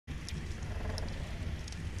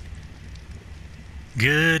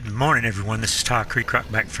Good morning, everyone. This is Todd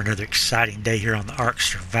Creekrock back for another exciting day here on the ARK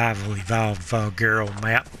Survival Evolved Valguero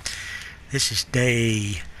map. This is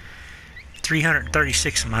day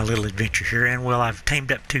 336 of my little adventure here, and well, I've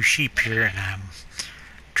tamed up 2 sheep here, and I'm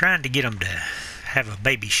trying to get them to have a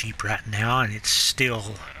baby sheep right now, and it's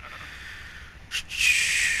still...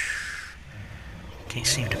 can't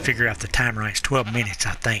seem to figure out the timer. It's 12 minutes,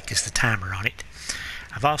 I think, is the timer on it.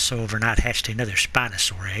 I've also overnight hatched another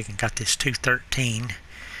Spinosaur egg and got this 213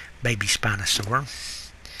 baby Spinosaur.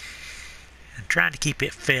 I'm trying to keep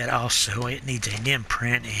it fed also. It needs an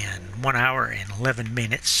imprint in 1 hour and 11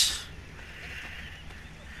 minutes.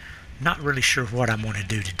 Not really sure what I'm going to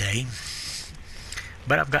do today,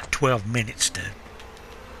 but I've got 12 minutes to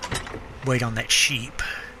wait on that sheep.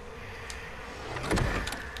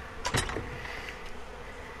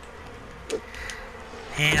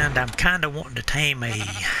 And I'm kind of wanting to tame a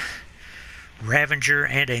Ravager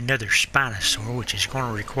and another Spinosaur, which is going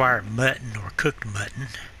to require mutton or cooked mutton.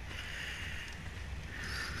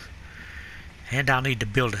 And I'll need to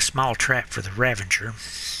build a small trap for the Ravager.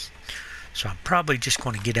 So I'm probably just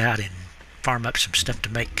going to get out and farm up some stuff to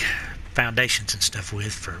make foundations and stuff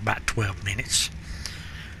with for about 12 minutes.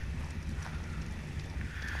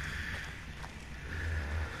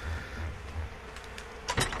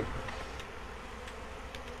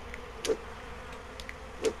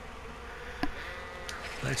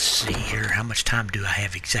 Let's see here, how much time do I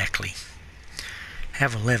have exactly? I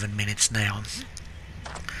have 11 minutes now.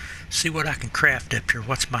 See what I can craft up here.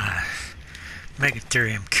 What's my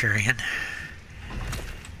Megatherium carrying?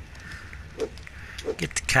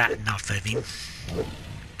 Get the chitin off of him.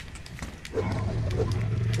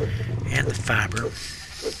 And the fiber.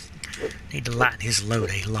 Need to lighten his load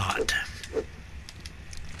a lot.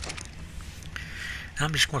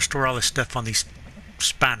 I'm just going to store all this stuff on these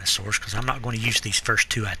Spinosaurs because I'm not going to use these first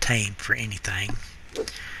 2 I tamed for anything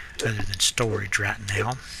other than storage right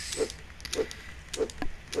now.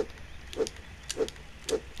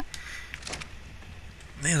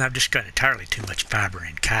 Then I've just got entirely too much fiber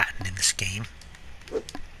and chitin in this game.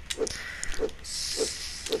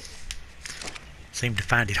 Seem to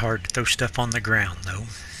find it hard to throw stuff on the ground though.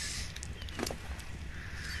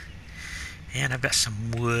 And I've got some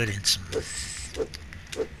wood and some...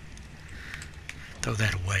 Throw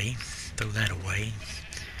that away. Throw that away.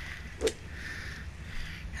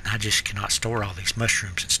 And I just cannot store all these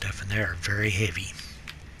mushrooms and stuff, and they are very heavy.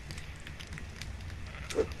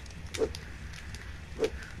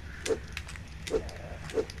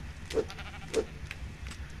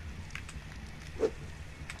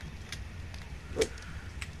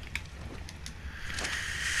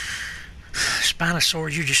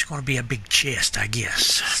 Spinosaur, you're just going to be a big chest, I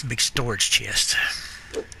guess. A big storage chest.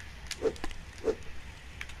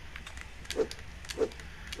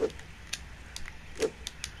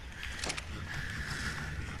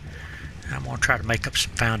 I'm going to try to make up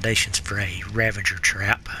some foundations for a Ravager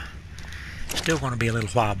trap. Still going to be a little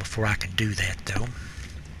while before I can do that though.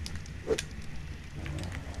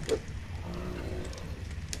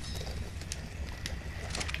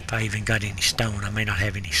 If I even got any stone, I may not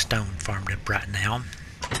have any stone farmed up right now.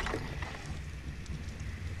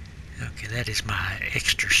 Okay, that is my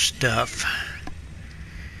extra stuff.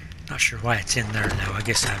 Not sure why it's in there though. I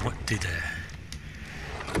guess I went through the...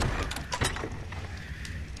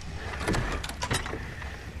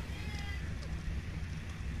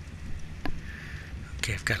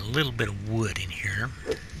 Okay, I've got a little bit of wood in here.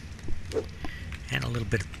 And a little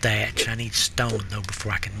bit of thatch. I need stone though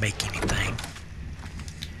before I can make anything.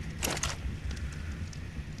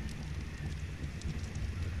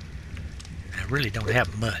 I really don't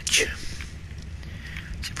have much.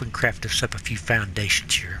 See if we can craft us up a few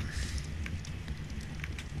foundations here.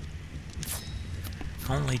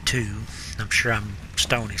 Only 2. I'm sure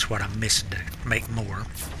stone is what I'm missing to make more.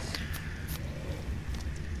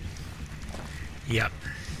 Yep.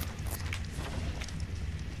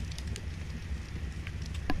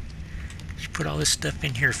 Just put all this stuff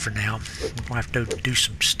in here for now. We're going to have to do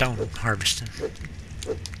some stone harvesting.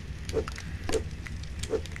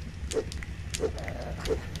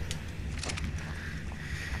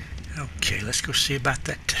 Okay, let's go see about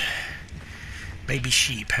that baby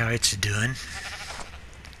sheep, how it's doing.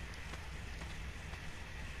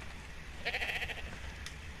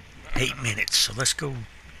 Eight minutes, so let's go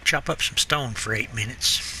chop up some stone for 8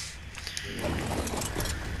 minutes.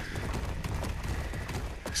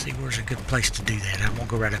 See where's a good place to do that. I'm gonna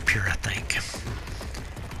go right up here, I think.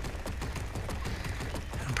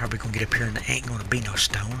 I'm probably gonna get up here and there ain't gonna be no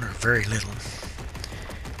stone, or very little.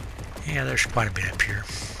 Yeah, there's quite a bit up here.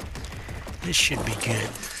 This should be good.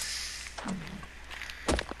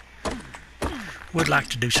 Would like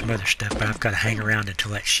to do some other stuff, but I've got to hang around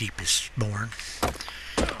until that sheep is born.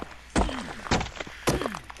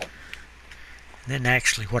 And then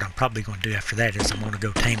actually what I'm probably going to do after that is I'm going to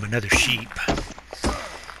go tame another sheep.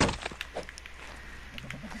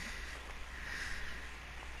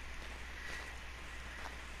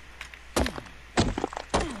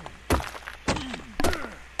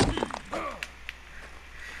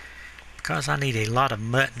 Because I need a lot of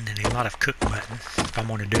mutton and a lot of cooked mutton if I'm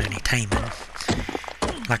going to do any taming.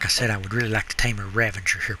 Like I said, I would really like to tame a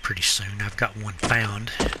Ravager here pretty soon. I've got one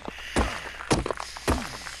found.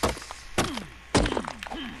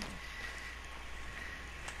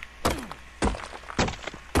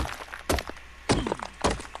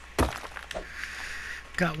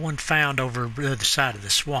 Got one found over the other side of the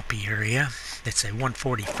swampy area. It's a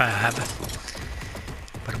 145.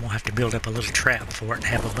 But I'm going to have to build up a little trap for it and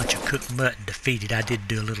have a bunch of cooked mutton to feed it. I did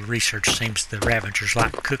do a little research. Seems the Ravagers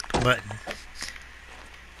like cooked mutton.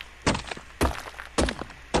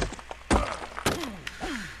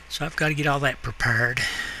 So I've got to get all that prepared.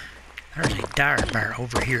 There's a dire bear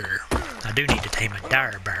over here. I do need to tame a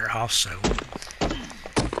dire bear also.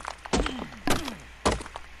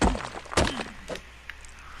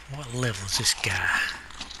 What level is this guy?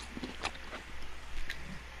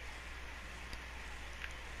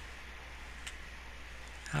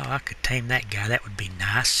 Oh, I could tame that guy. That would be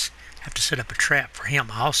nice. Have to set up a trap for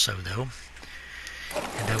him also, though.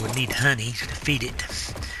 And I would need honey to feed it.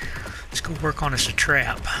 Let's go work on us a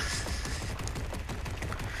trap.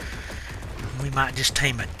 We might just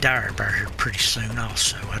tame a dire bear here pretty soon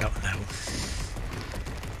also. I don't know.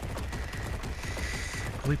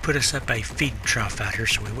 We put us up a feeding trough out here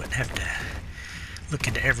so we wouldn't have to look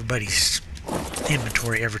into everybody's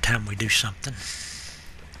inventory every time we do something.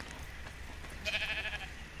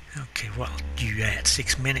 Okay, what you at?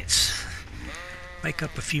 6 minutes. Make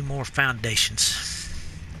up a few more foundations.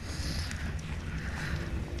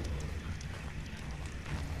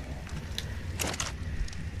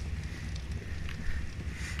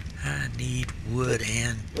 I need wood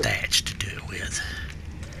and thatch to do it with.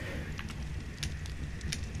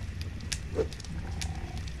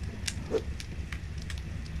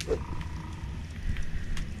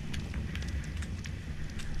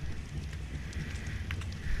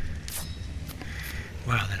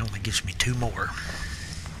 Wow, that only gives me 2 more.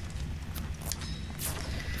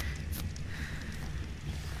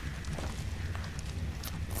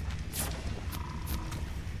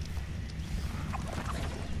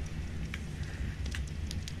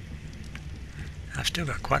 I've still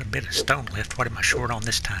got quite a bit of stone left. What am I short on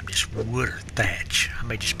this time? Just wood or thatch? I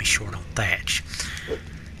may just be short on thatch.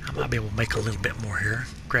 I might be able to make a little bit more here.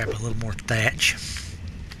 Grab a little more thatch.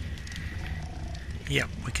 Yep,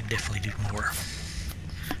 we can definitely do more.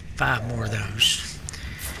 5 more of those.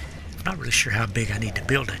 I'm not really sure how big I need to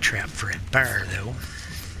build a trap for a bear, though.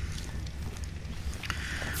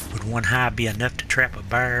 Would 1 high be enough to trap a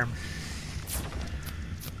bear?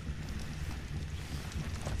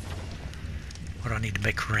 What do I need to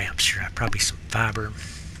make ramps here? Probably some fiber.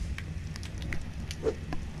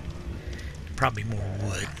 Probably more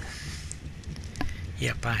wood.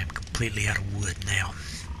 Yep, I am completely out of wood now.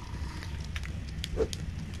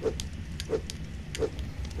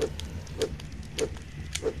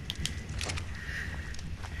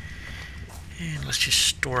 And let's just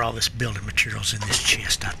store all this building materials in this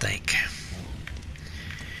chest, I think.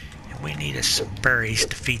 And we need us some berries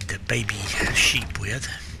to feed the baby sheep with.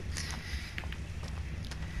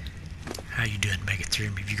 How you doing,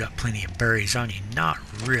 Megatherium? Have you got plenty of berries on you? Not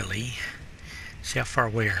really. See how far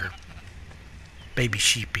away our baby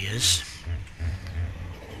sheep is.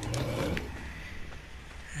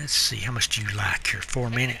 Let's see, how much do you like here? 4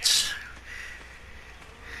 minutes.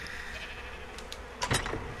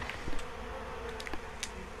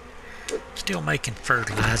 Still making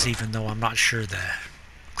fertilizer, even though I'm not sure the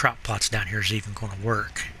crop plots down here is even going to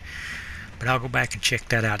work. But I'll go back and check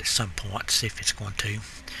that out at some point, see if it's going to.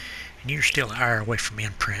 And you're still an hour away from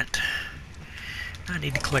Imprint. I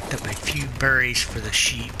need to collect up a few berries for the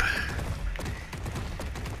sheep.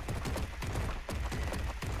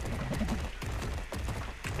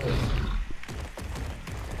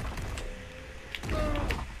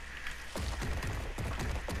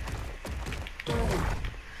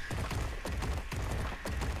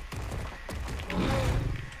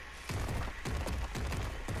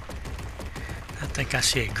 I think I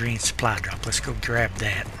see a green supply drop. Let's go grab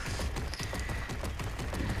that.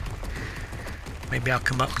 Maybe I'll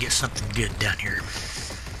come up and get something good down here.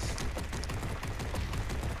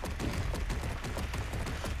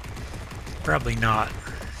 Probably not,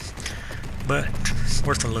 but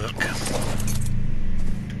worth a look.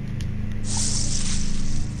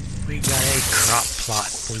 We got a crop plot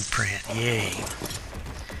blueprint. Yay.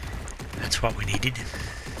 That's what we needed.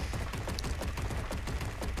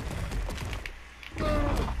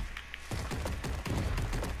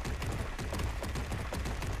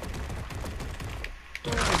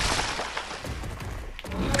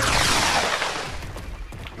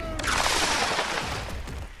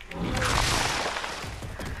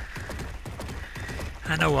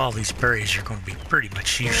 I know all these berries are going to be pretty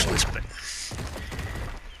much useless, but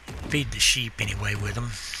feed the sheep anyway with them.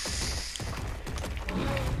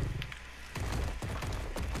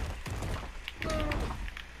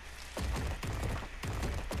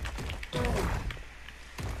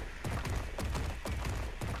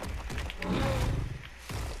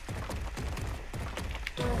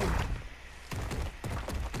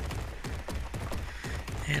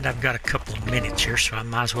 And I've got a couple of minutes here, so I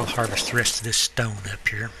might as well harvest the rest of this stone up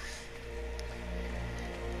here.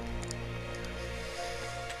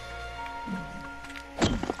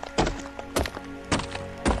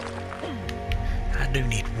 I do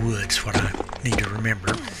need wood, is what I need to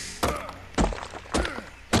remember.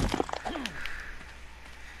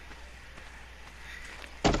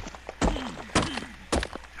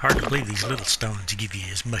 Hard to believe these little stones give you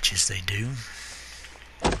as much as they do.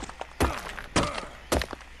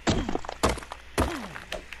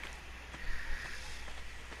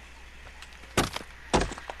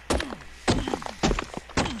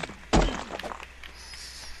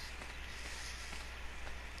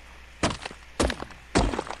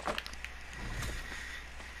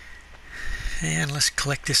 And let's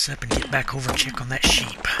collect this up and get back over and check on that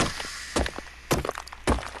sheep.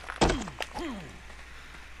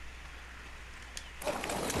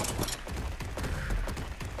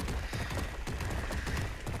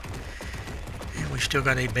 And we've still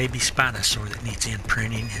got a baby Spinosaur that needs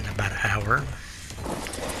imprinting in about an hour.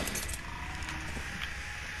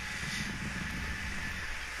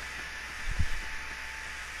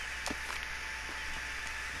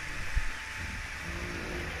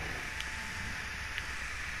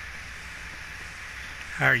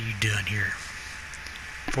 How are you doing here?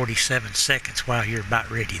 47 seconds. Wow, you're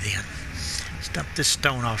about ready then. Let's dump this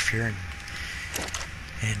stone off here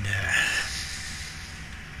and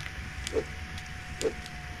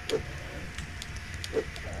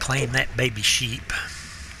claim that baby sheep.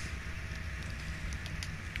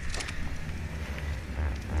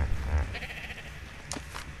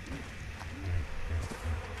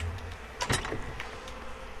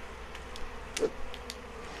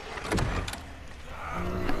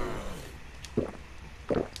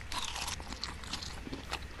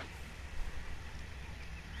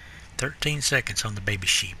 "13 seconds on the baby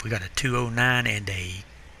sheep." We got a 209 and a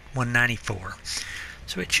 194,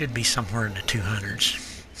 so it should be somewhere in the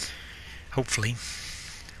 200s, hopefully.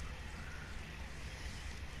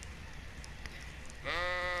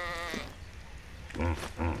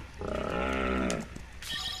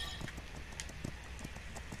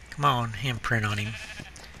 Come on, imprint on him.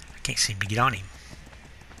 I can't seem to get on him.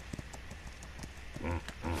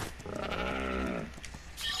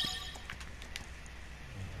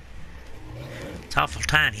 It's awful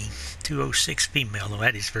tiny. 206 female, though.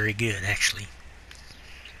 That is very good, actually.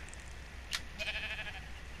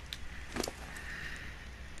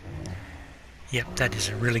 Yep, that is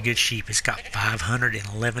a really good sheep. It's got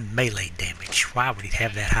 511 melee damage. Why would it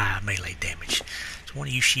have that high melee damage? Does one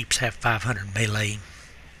of you sheeps have 500 melee?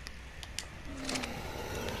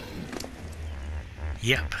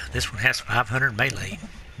 Yep, this one has 500 melee.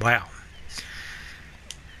 Wow.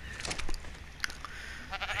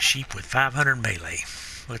 A sheep with 500 melee.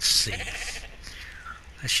 Let's see.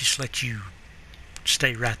 Let's just let you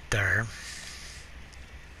stay right there.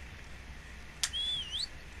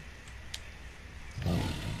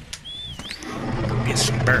 Go get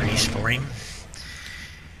some berries for him.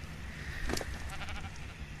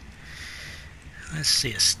 Let's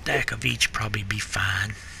see, a stack of each probably be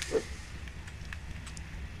fine.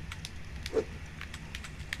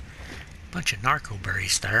 Bunch of narco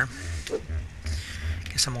berries there.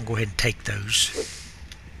 Guess I'm gonna go ahead and take those.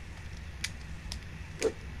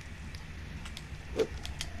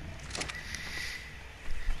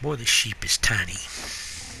 Boy, this sheep is tiny.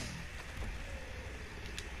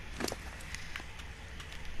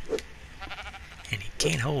 And it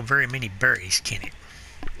can't hold very many berries, can it?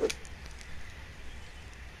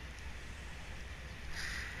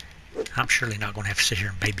 I'm surely not going to have to sit here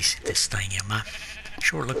and babysit this thing, am I?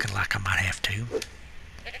 Sure looking like I might have to.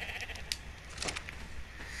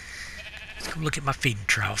 Let's go look at my feeding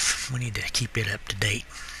trough. We need to keep it up to date.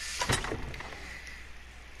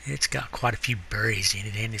 It's got quite a few berries in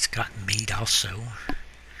it, and it's got meat also.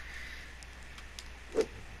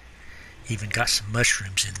 Even got some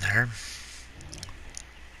mushrooms in there.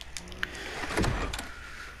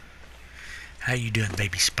 How you doing,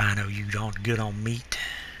 Baby Spino? You doing good on meat?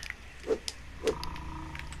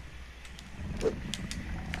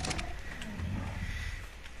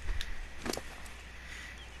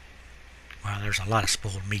 Wow, there's a lot of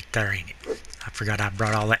spoiled meat there, ain't it? I forgot I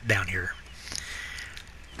brought all that down here.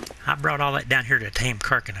 I brought all that down here to tame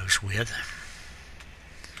Carcanos with.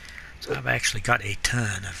 So I've actually got a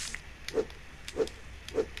ton of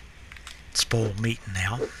spoiled meat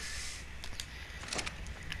now.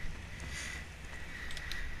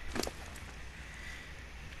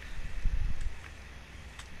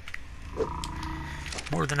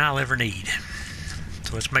 More than I'll ever need.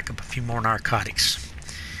 So let's make up a few more narcotics.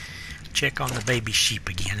 Check on the baby sheep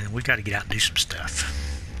again, and we got to get out and do some stuff.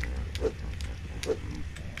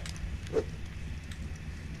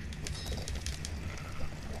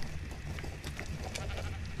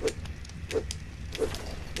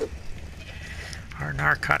 Our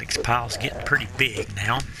narcotics pile's getting pretty big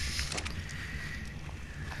now.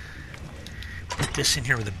 Put this in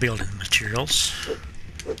here with the building materials.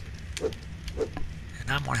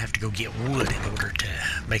 And I'm going to have to go get wood in order to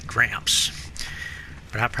make ramps.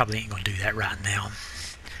 But I probably ain't going to do that right now.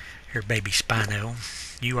 Here, Baby Spino,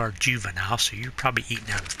 you are juvenile, so you're probably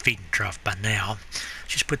eating out of the feeding trough by now.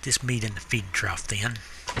 Just put this meat in the feeding trough then.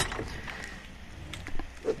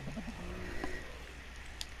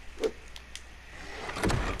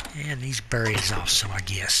 And these berries also, I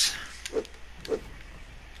guess.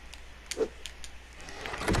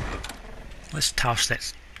 Let's toss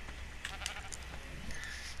that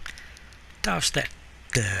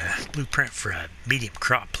blueprint for a medium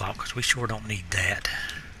crop plot, because we sure don't need that.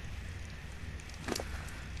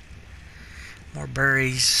 More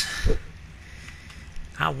berries.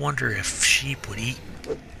 I wonder if sheep would eat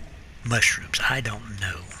mushrooms. I don't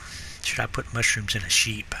know. Should I put mushrooms in a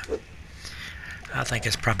sheep? I think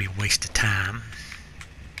it's probably a waste of time.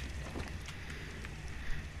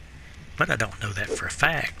 But I don't know that for a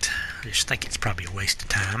fact. I just think it's probably a waste of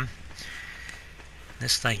time.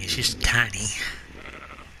 This thing is just tiny.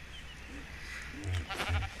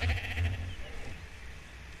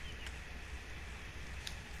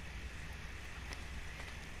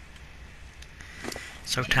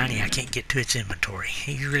 So tiny I can't get to its inventory.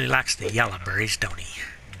 He really likes the yellow berries, don't he?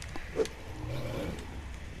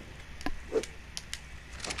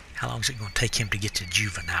 How long is it going to take him to get to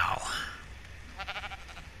juvenile?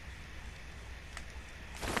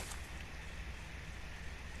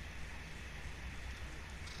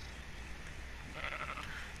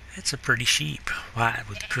 That's a pretty sheep. White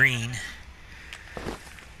with green.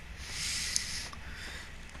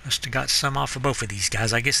 Must have got some off of both of these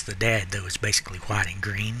guys. I guess the dad, though, is basically white and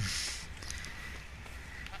green.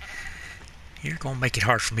 You're going to make it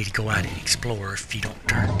hard for me to go out and explore if you don't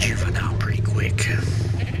turn juvenile pretty quick.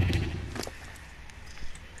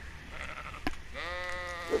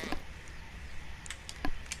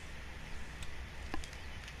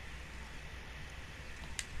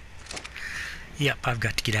 Yep, I've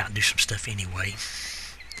got to get out and do some stuff anyway.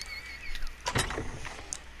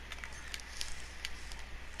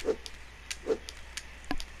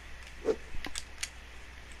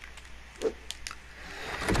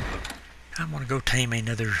 I'm going to go tame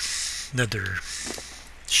another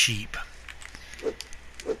sheep.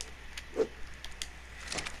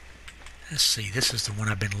 Let's see, this is the one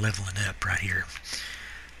I've been leveling up right here.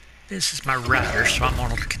 This is my rider, so I'm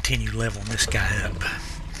going to continue leveling this guy up.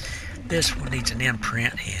 This one needs an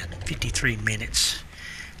imprint in 53 minutes.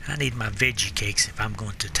 I need my veggie cakes if I'm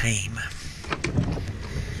going to tame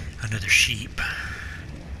another sheep.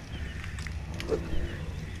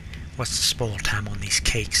 What's the spoil time on these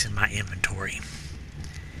cakes in my inventory?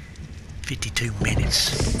 52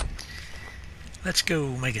 minutes. Let's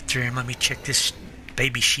go make it through and let me check this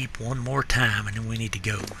baby sheep one more time, and then we need to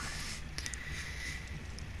go.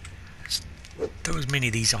 Throw as many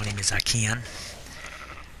of these on him as I can.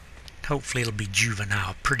 Hopefully it'll be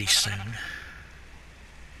juvenile pretty soon.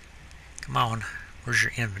 Come on, where's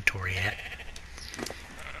your inventory at?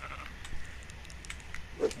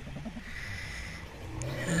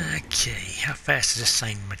 Okay, how fast does this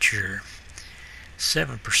thing mature?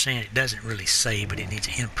 7%, it doesn't really say, but it needs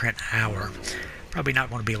an imprint an hour. Probably not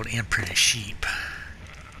going to be able to imprint a sheep.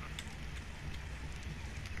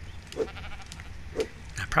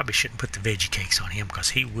 I probably shouldn't put the veggie cakes on him because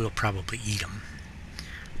he will probably eat them.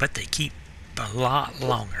 But they keep a lot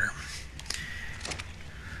longer.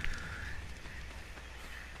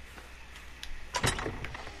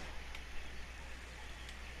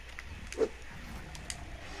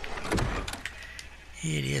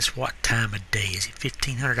 It is what time of day? Is it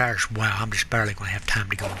 1500 hours? Wow, I'm just barely going to have time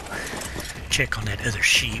to go check on that other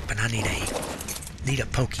sheep, and I need a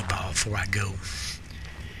Pokeball before I go.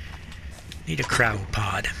 Need a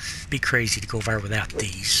cryopod. Be crazy to go over without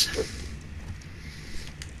these.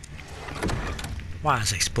 Why is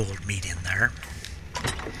they spoiled meat in there?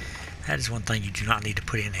 That is one thing you do not need to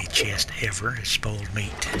put in a chest ever, is spoiled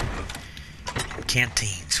meat.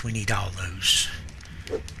 Canteens, we need all those.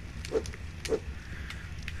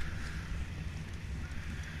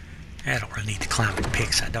 I don't really need the climbing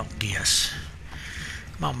picks, I don't guess.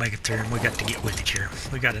 Come on, make it through, and we got to get with it here.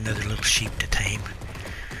 We got another little sheep to tame.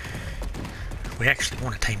 We actually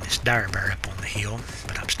want to tame this dire bear up on the hill,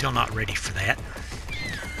 but I'm still not ready for that.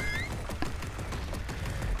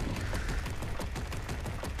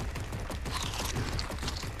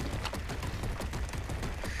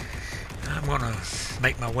 I'm going to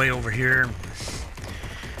make my way over here.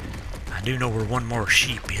 I do know where one more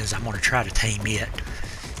sheep is. I'm going to try to tame it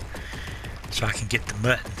so I can get the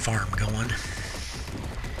mutton farm going.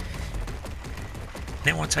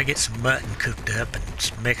 Then once I get some mutton cooked up and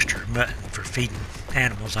some extra mutton for feeding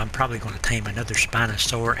animals, I'm probably going to tame another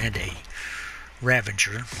Spinosaur and a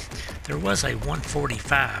Ravager. There was a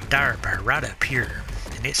 145 dire bear right up here,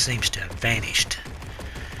 and it seems to have vanished.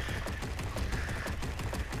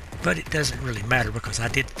 But it doesn't really matter because I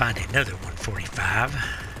did find another 145.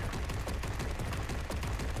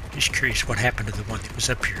 Just curious what happened to the one that was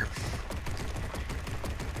up here.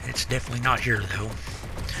 It's definitely not here though.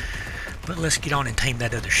 But let's get on and tame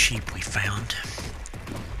that other sheep we found.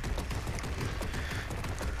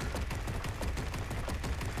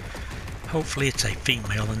 Hopefully it's a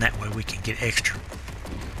female, and that way we can get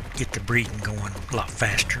the breeding going a lot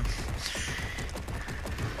faster.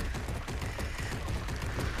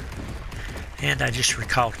 And I just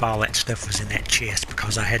recalled all that stuff was in that chest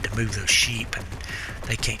because I had to move those sheep and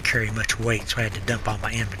they can't carry much weight, so I had to dump all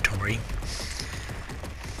my inventory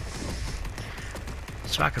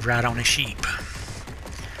so I could ride on a sheep.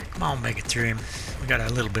 Come on, make it through him. We got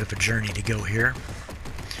a little bit of a journey to go here.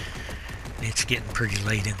 It's getting pretty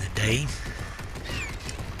late in the day.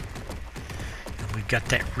 And we've got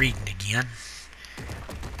that reading again.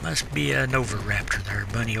 Must be an Oviraptor there,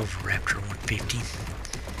 Bunny Oviraptor 150.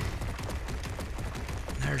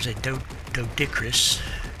 There's a Dodicurus,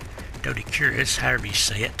 however you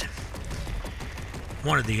say it.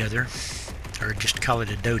 One or the other, or just call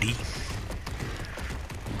it a Dodi.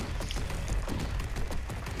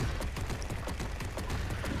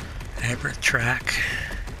 Aberrant track.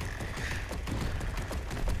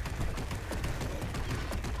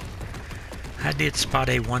 I did spot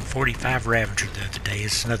a 145 Ravager the other day.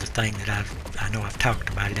 It's another thing that I know I've talked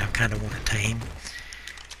about it. I kind of want to tame.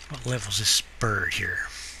 What level's this bird here?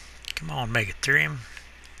 Come on, make it through him.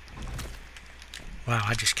 Wow,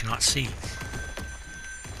 I just cannot see.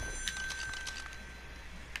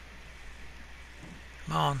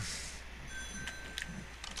 Come on.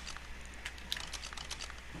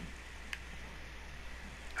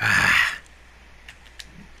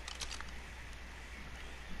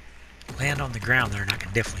 Land on the ground there, and I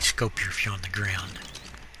can definitely scope you if you're on the ground.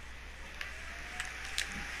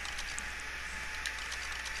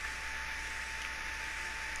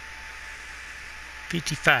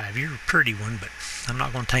 $55, you're a pretty one, but I'm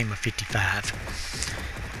not going to tame a 55.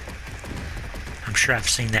 I'm sure I've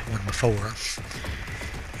seen that one before,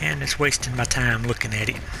 and it's wasting my time looking at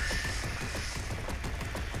it.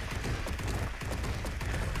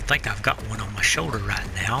 I think I've got one on my shoulder right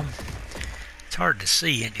now. It's hard to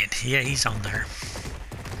see, isn't it? Yeah, he's on there.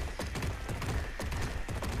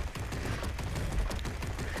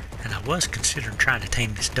 And I was considering trying to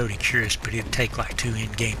tame this Dodicurus, but it'd take like 2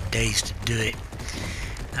 in-game days to do it.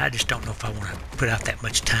 I just don't know if I want to put out that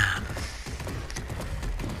much time.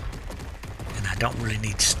 And I don't really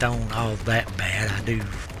need stone all that bad. I do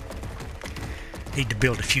need to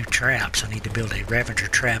build a few traps. I need to build a Ravager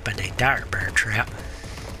trap and a dire bear trap.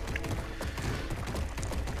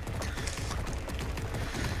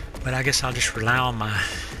 But I guess I'll just rely on my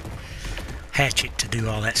hatchet to do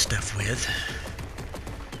all that stuff with.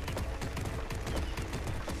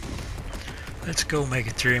 Let's go make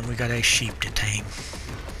it through, and we got a sheep to tame.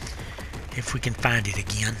 If we can find it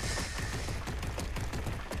again.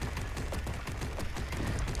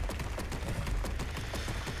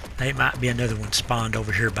 There might be another one spawned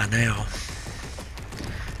over here by now,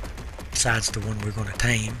 besides the one we're going to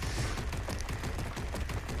tame.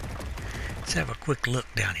 Let's have a quick look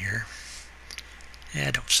down here. Yeah,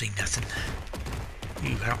 I don't see nothing.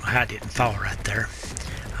 Ooh, I don't know how it didn't fall right there.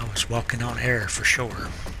 I was walking on air for sure.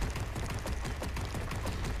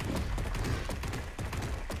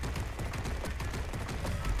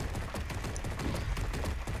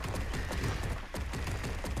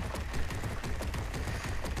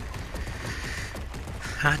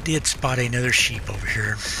 I did spot another sheep over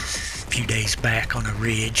here a few days back on a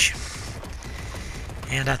ridge,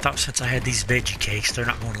 and I thought since I had these veggie cakes, they're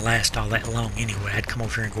not going to last all that long anyway, I'd come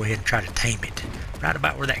over here and go ahead and try to tame it. Right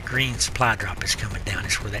about where that green supply drop is coming down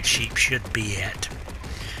is where that sheep should be at.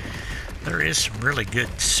 There is some really good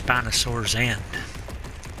Spinosaurs and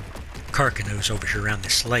Carcanos over here around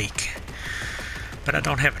this lake, but I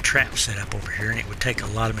don't have a trap set up over here, and it would take a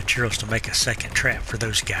lot of materials to make a second trap for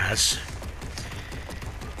those guys.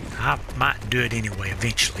 I might do it anyway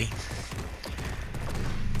eventually.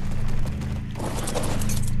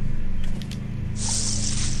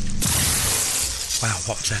 Wow,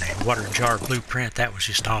 what was that, a water jar blueprint? That was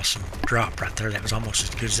just awesome drop right there. That was almost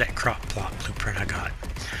as good as that crop plot blueprint I got.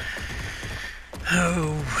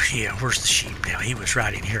 Oh, yeah, where's the sheep now? He was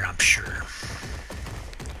right in here, I'm sure.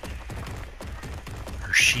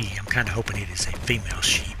 Or she. I'm kind of hoping it is a female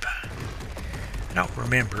sheep. I don't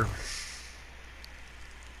remember.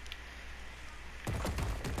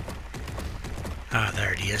 Ah,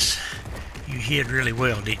 there it is. You hid really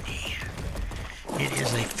well, didn't you? It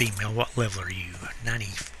is a female. What level are you?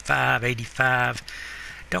 95, 85.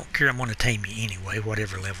 Don't care, I'm going to tame you anyway,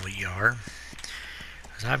 whatever level you are.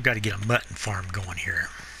 Because I've got to get a mutton farm going here.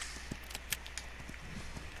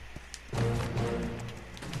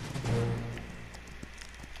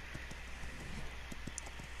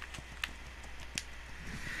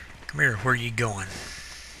 Come here, where are you going?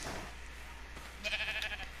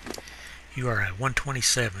 You are at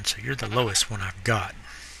 127, so you're the lowest one I've got.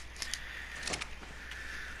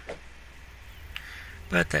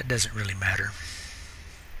 But that doesn't really matter.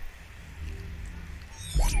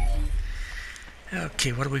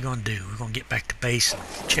 Okay, what are we going to do? We're going to get back to base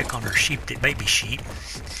and check on our sheep, the baby sheep.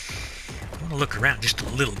 I want to look around just a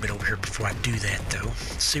little bit over here before I do that, though.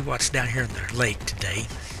 See what's down here in the lake today.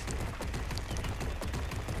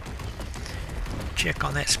 Check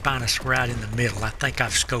on that Spinosaur out in the middle. I think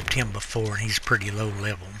I've scoped him before, and he's pretty low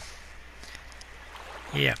level.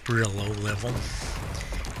 Yep, real low level.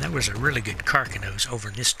 There was a really good Carcanos over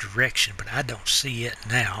in this direction, but I don't see it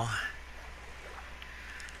now.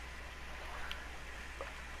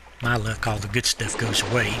 My luck, all the good stuff goes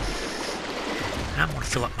away. I'm going to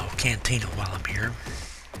fill up my cantina while I'm here.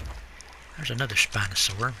 There's another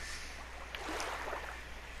Spinosaur.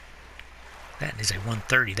 That is a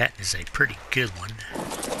 130. That is a pretty good one.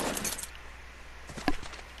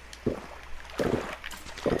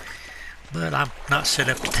 But I'm not set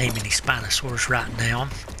up to tame any Spinosaurs right now.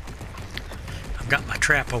 I've got my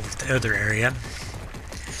trap over at the other area.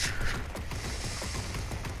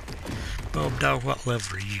 Bulb Dog, what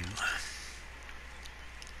level are you?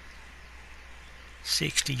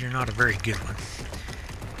 60, you're not a very good one.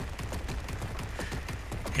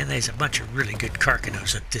 And there's a bunch of really good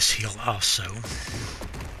Carcanos up this hill also.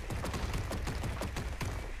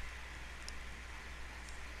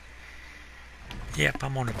 Yep,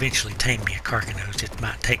 I'm going to eventually tame me a Carcanos. It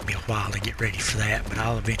might take me a while to get ready for that, but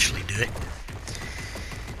I'll eventually do it.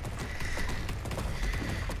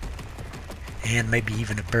 And maybe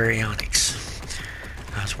even a Baryonyx.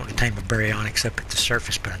 I was wanting to tame a Baryonyx up at the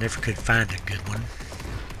surface, but I never could find a good one.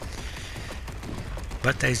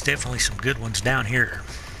 But there's definitely some good ones down here.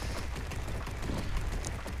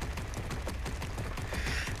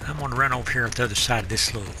 I'm going to run over here at the other side of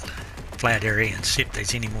this little flat area and see if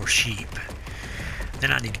there's any more sheep.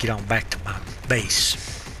 Then I need to get on back to my base.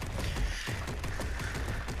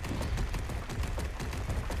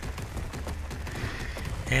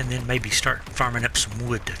 And then maybe start farming up some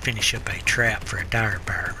wood to finish up a trap for a dire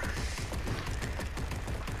bear.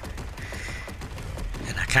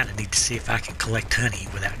 And I kind of need to see if I can collect honey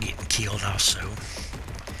without getting killed also.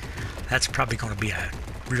 That's probably going to be a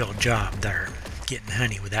real job there, getting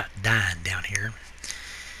honey without dying down here.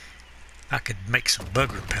 If I could make some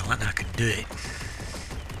bug repellent, I could do it.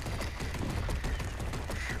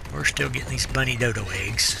 We're still getting these bunny dodo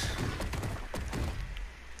eggs.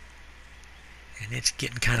 And it's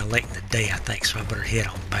getting kind of late in the day, I think, so I better head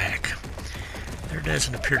on back. There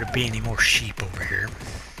doesn't appear to be any more sheep over here.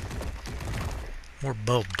 More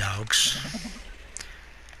bulb dogs.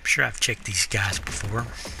 I'm sure I've checked these guys before.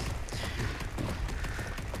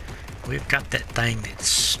 We've got that thing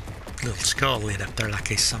that's little skull lit up there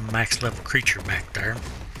like it's some max level creature back there.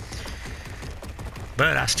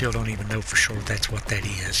 But I still don't even know for sure that's what that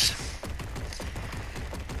is.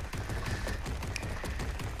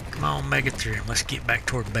 Come on, Megatherium, let's get back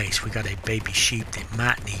toward base. We got a baby sheep that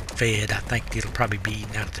might need fed. I think it'll probably be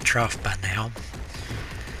eaten out of the trough by now.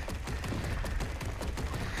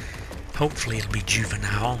 Hopefully it'll be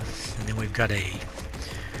juvenile. And then we've got a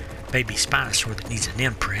baby Spinosaur that needs an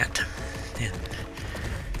imprint. And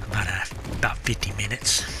about a about 50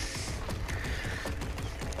 minutes.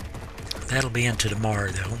 That'll be into tomorrow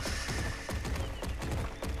though.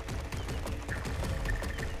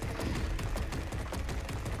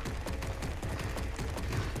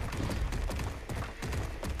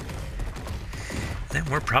 Then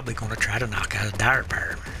we're probably going to try to knock out a dire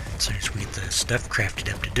bear as soon as we get the stuff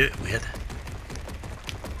crafted up to do it with.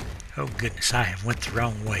 Oh goodness, I have went the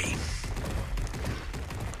wrong way.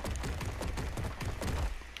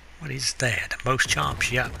 What is that? Most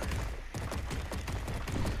chomps, yep.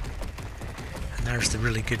 And there's the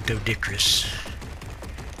really good Dodicrus.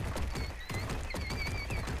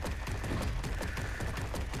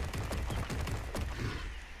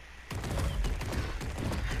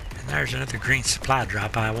 And there's another green supply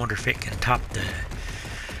drop. I wonder if it can top the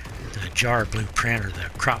jar blueprint or the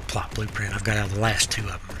crop plot blueprint I've got out of the last two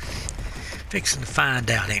of them. Fixing to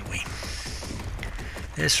find out, ain't we?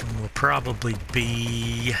 This one will probably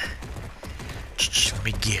be, let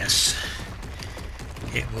me guess,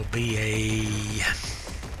 it will be a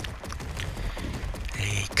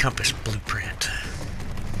compass blueprint.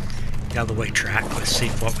 Get out of the way track. Let's see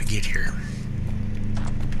what we get here.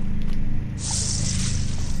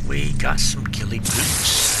 We got some ghillie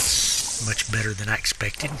boots. That's much better than I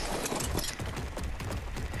expected.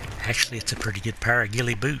 Actually, it's a pretty good pair of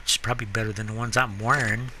ghillie boots. Probably better than the ones I'm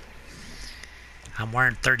wearing. I'm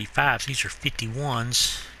wearing 35s. These are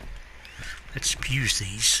 51s. Let's use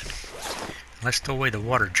these. Let's throw away the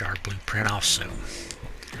water jar blueprint also.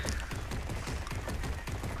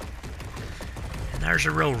 And there's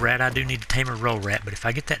a roll rat. I do need to tame a roll rat, but if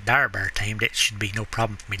I get that dire bear tamed, it should be no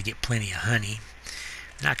problem for me to get plenty of honey.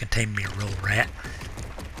 And I can tame me a roll rat.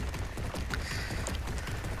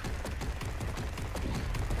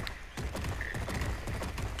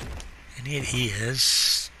 And it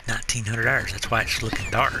is 1900 hours. That's why it's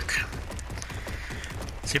looking dark.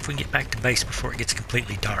 See if we can get back to base before it gets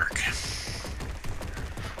completely dark.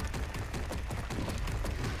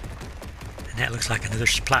 And that looks like another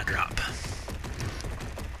supply drop.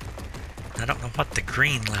 I don't know what the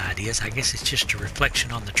green light is. I guess it's just a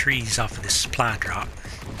reflection on the trees off of this supply drop.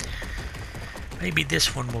 Maybe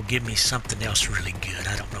this one will give me something else really good.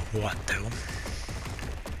 I don't know what though.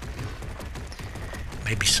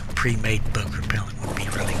 Maybe some pre-made bug repellent would be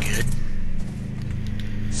really good.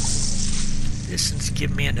 This one's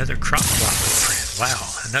giving me another crop plot blueprint. Wow,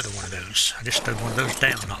 another one of those. I just threw one of those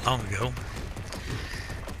down not long ago.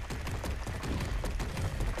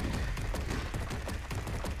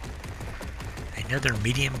 Another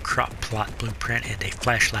medium crop plot blueprint and a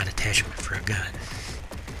flashlight attachment for a gun.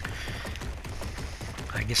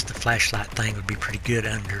 I guess the flashlight thing would be pretty good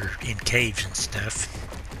in caves and stuff.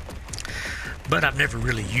 But I've never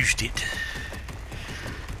really used it.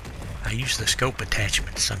 I use the scope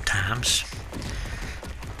attachment sometimes.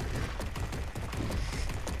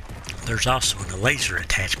 There's also a laser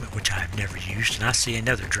attachment which I've never used, and I see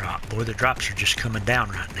another drop. Boy, the drops are just coming down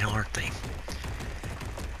right now, aren't they?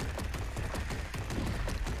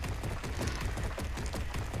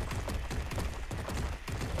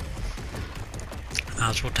 Might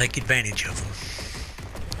as well take advantage of them.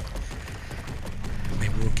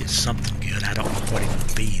 Maybe we'll get something good. I don't know what it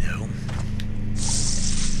will be though.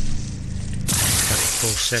 It's got a full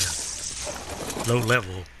set of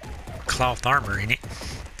low-level cloth armor in it,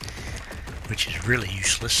 which is really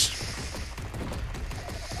useless.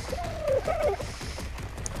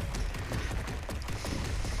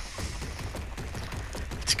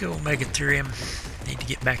 Let's go Omega 3. Need to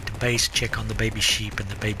get back to base, check on the baby sheep and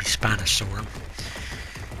the baby Spinosaur.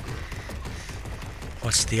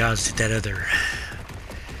 What's the odds that that other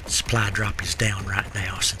supply drop is down right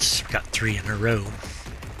now, since we've got 3 in a row?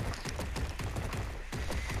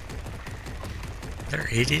 There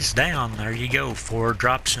it is down. There you go. 4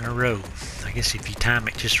 drops in a row. I guess if you time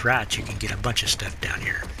it just right, you can get a bunch of stuff down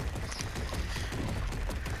here.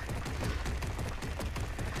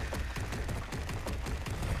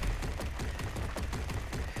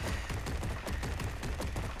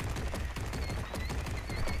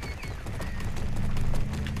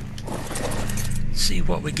 See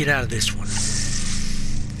what we get out of this one.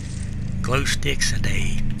 Glow sticks and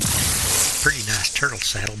a pretty nice turtle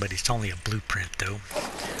saddle, but it's only a blueprint though.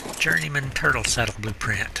 Journeyman turtle saddle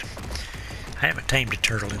blueprint. I haven't tamed a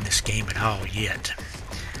turtle in this game at all yet.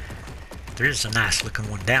 There is a nice looking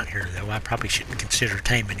one down here though. I probably shouldn't consider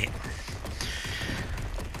taming it.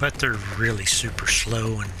 But they're really super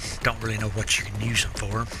slow and don't really know what you can use them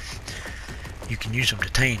for. You can use them to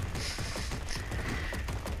tame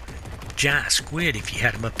giant squid if you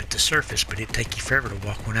had them up at the surface, but it'd take you forever to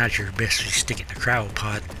walk one out. You're best to stick it in the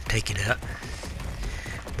cryopod and take it up.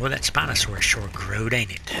 Boy, that Spinosaur is sure growed,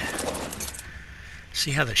 ain't it?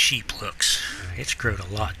 See how the sheep looks. It's grown a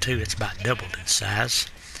lot too. It's about doubled in size.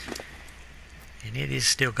 And it is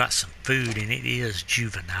still got some food, and it is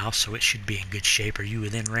juvenile, so it should be in good shape. Are you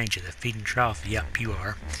within range of the feeding trough? Yep, you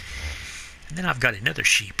are. And then I've got another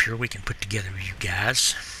sheep here we can put together with you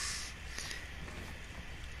guys.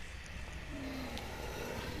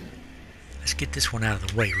 Let's get this one out of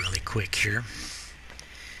the way really quick here.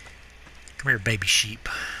 Come here, baby sheep.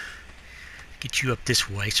 Get you up this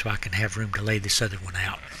way so I can have room to lay this other one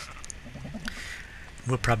out.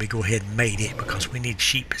 We'll probably go ahead and mate it because we need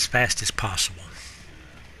sheep as fast as possible.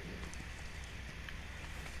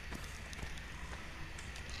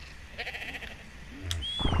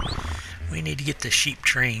 We need to get the sheep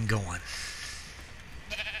train going.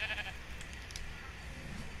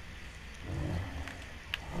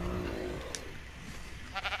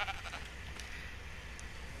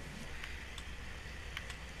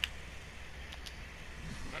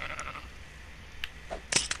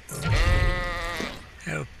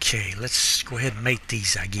 Okay, let's go ahead and mate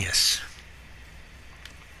these, I guess.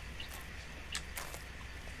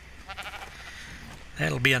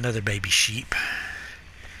 That'll be another baby sheep.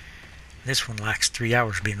 This one likes 3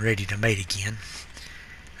 hours being ready to mate again.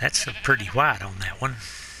 That's pretty white on that one.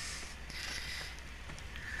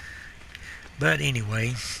 But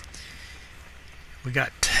anyway, we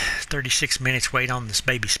got 36 minutes wait on this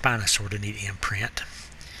baby Spinosaur to need imprint.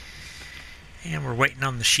 And we're waiting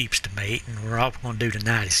on the sheeps to mate, and we're all we're going to do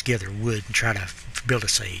tonight is gather wood and try to build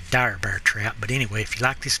us a dire bear trap. But anyway, if you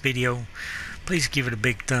like this video, please give it a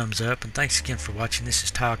big thumbs up, and thanks again for watching. This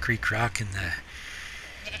is Tile Creek Rock, and the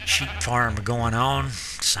sheep farm going on,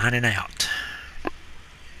 signing out.